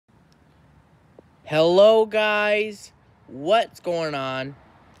Hello guys, what's going on?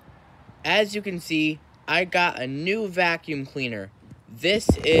 As you can see, I got a new vacuum cleaner. This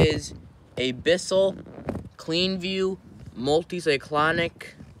is a Bissell Cleanview Multicyclonic.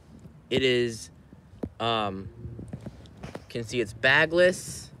 It is, you can see it's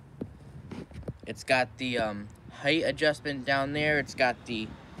bagless. It's got the height adjustment down there. It's got the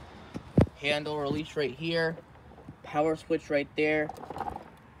handle release right here, power switch right there.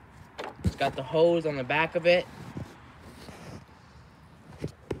 It's got the hose on the back of it.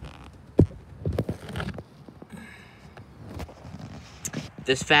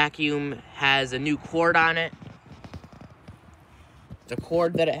 This vacuum has a new cord on it. The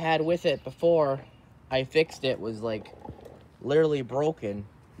cord that it had with it before I fixed it was like literally broken.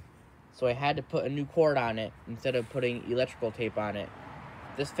 So I had to put a new cord on it instead of putting electrical tape on it.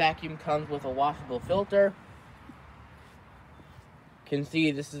 This vacuum comes with a washable filter. You can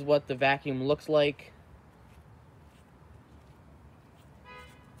see this is what the vacuum looks like.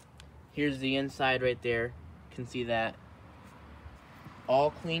 Here's the inside right there. You can see that.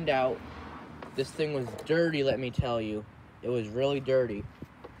 All cleaned out. This thing was dirty, let me tell you. It was really dirty.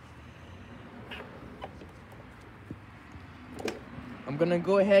 I'm gonna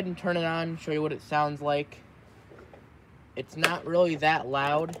go ahead and turn it on and show you what it sounds like. It's not really that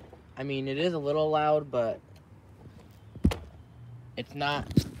loud. I mean, it is a little loud, but it's not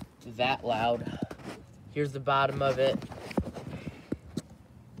that loud. Here's the bottom of it.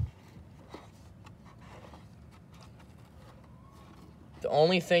 The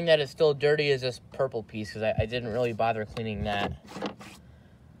only thing that is still dirty is this purple piece, because I didn't really bother cleaning that.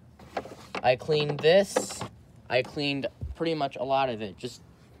 I cleaned this. I cleaned pretty much a lot of it. Just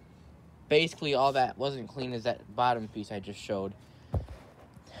basically all that wasn't clean is that bottom piece I just showed.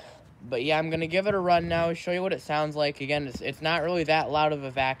 But yeah, I'm going to give it a run now, show you what it sounds like. Again, it's not really that loud of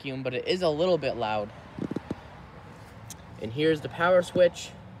a vacuum, but it is a little bit loud. And here's the power switch.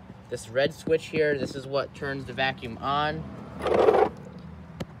 This red switch here, this is what turns the vacuum on.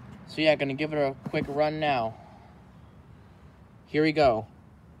 So yeah, gonna give it a quick run now. Here we go.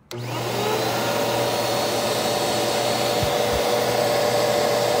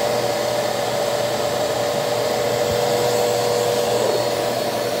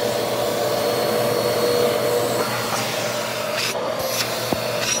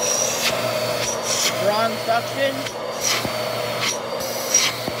 Strong suction.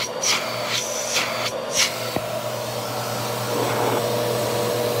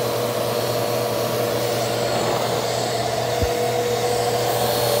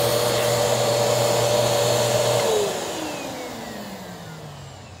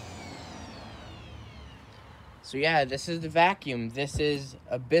 So yeah, this is the vacuum. This is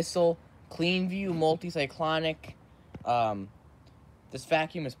a Bissell Cleanview Multicyclonic. This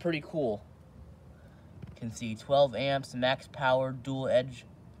vacuum is pretty cool. You can see 12 amps, max power, dual edge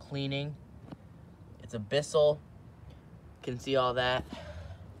cleaning. It's a Bissell. You can see all that.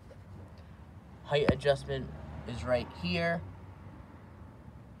 Height adjustment is right here.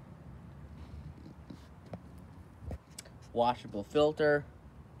 Washable filter.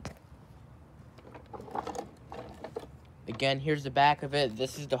 Again, here's the back of it.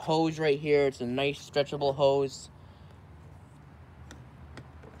 This is the hose right here. It's a nice stretchable hose.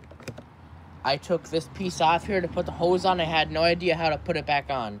 I took this piece off here to put the hose on. I had no idea how to put it back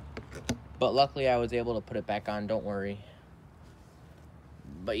on. But luckily I was able to put it back on, don't worry.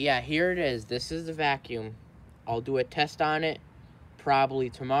 But yeah, here it is. This is the vacuum. I'll do a test on it probably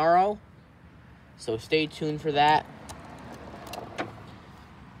tomorrow. So stay tuned for that.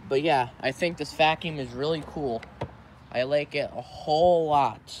 But yeah, I think this vacuum is really cool. I like it a whole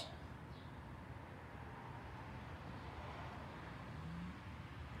lot.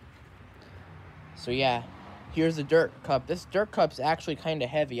 So yeah, here's the dirt cup. This dirt cup's actually kind of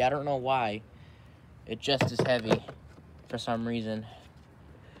heavy. I don't know why. It just is heavy for some reason.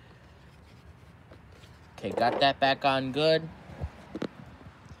 Okay, got that back on good.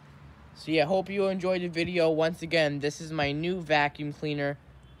 So yeah, hope you enjoyed the video. Once again, this is my new vacuum cleaner.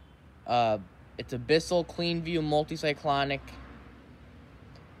 It's a Bissell Cleanview Multicyclonic.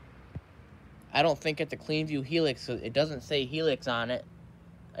 I don't think it's a Cleanview Helix, so it doesn't say Helix on it.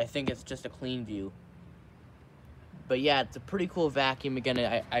 I think it's just a Cleanview. But yeah, it's a pretty cool vacuum.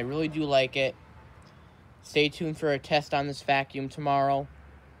 Again, I really do like it. Stay tuned for a test on this vacuum tomorrow.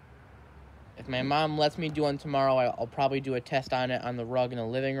 If my mom lets me do one tomorrow, I'll probably do a test on it on the rug in the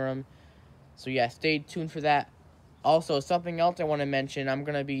living room. So yeah, stay tuned for that. Also, something else I want to mention, I'm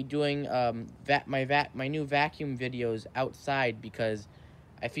going to be doing my new vacuum videos outside because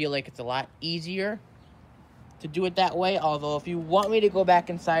I feel like it's a lot easier to do it that way. Although, if you want me to go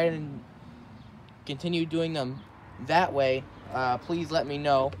back inside and continue doing them that way, please let me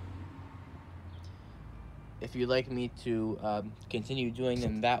know if you'd like me to continue doing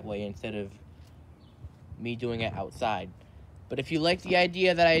them that way instead of me doing it outside. But if you like the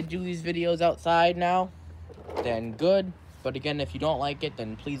idea that I do these videos outside now, then good. But again, if you don't like it,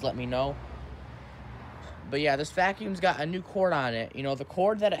 then please let me know. But yeah, this vacuum's got a new cord on it. You know, the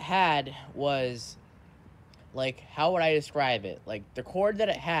cord that it had was, like, how would I describe it? Like, the cord that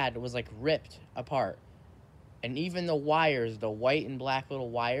it had was, like, ripped apart. And even the wires, the white and black little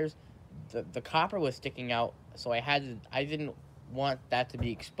wires, the copper was sticking out. So I didn't want that to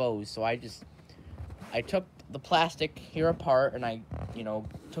be exposed. So I took the plastic here apart, and I, you know,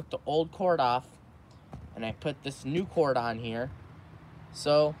 took the old cord off, and I put this new cord on here.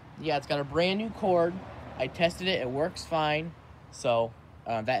 So, yeah, it's got a brand new cord. I tested it. It works fine. So,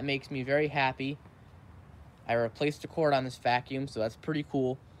 that makes me very happy. I replaced the cord on this vacuum, so that's pretty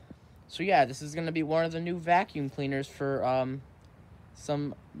cool. So, yeah, this is going to be one of the new vacuum cleaners for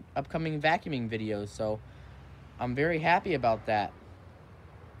some upcoming vacuuming videos. So, I'm very happy about that.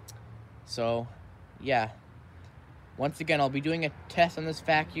 So, yeah. Once again, I'll be doing a test on this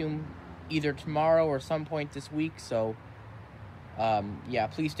vacuum either tomorrow or some point this week. So, yeah,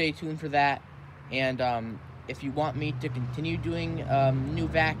 please stay tuned for that. And if you want me to continue doing new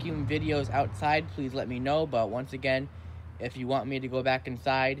vacuum videos outside, please let me know. But once again, if you want me to go back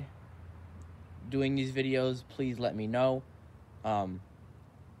inside doing these videos, please let me know. But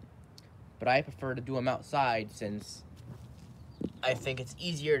I prefer to do them outside since I think it's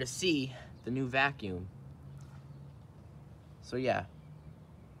easier to see the new vacuum. So yeah,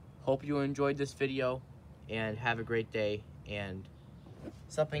 hope you enjoyed this video and have a great day. And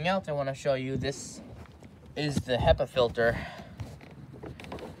something else I want to show you, this is the HEPA filter.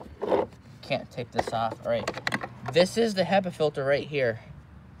 Can't take this off. All right, this is the HEPA filter right here.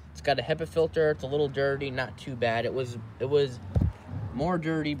 It's got a HEPA filter. It's a little dirty, not too bad. It was more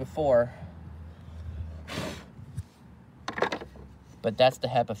dirty before, but that's the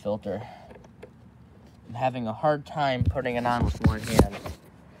HEPA filter. I'm having a hard time putting it on with one hand.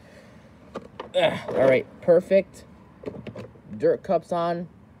 All right, perfect. Dirt cups on.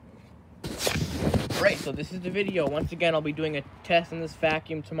 Right, so this is the video. Once again, I'll be doing a test on this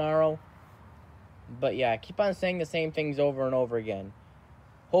vacuum tomorrow. But yeah, I keep on saying the same things over and over again.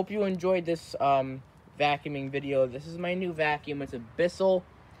 Hope you enjoyed this vacuuming video. This is my new vacuum. It's a Bissell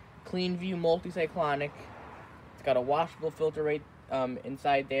Cleanview Multicyclonic. It's got a washable filter right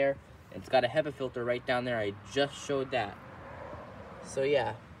inside there. It's got a HEPA filter right down there. I just showed that. So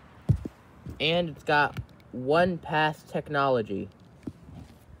yeah. And it's got one-pass technology.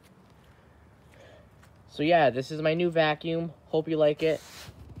 So yeah, this is my new vacuum. Hope you like it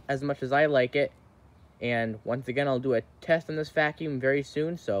as much as I like it. And once again, I'll do a test on this vacuum very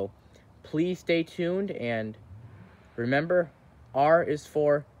soon. So please stay tuned. And remember, R is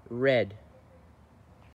for red.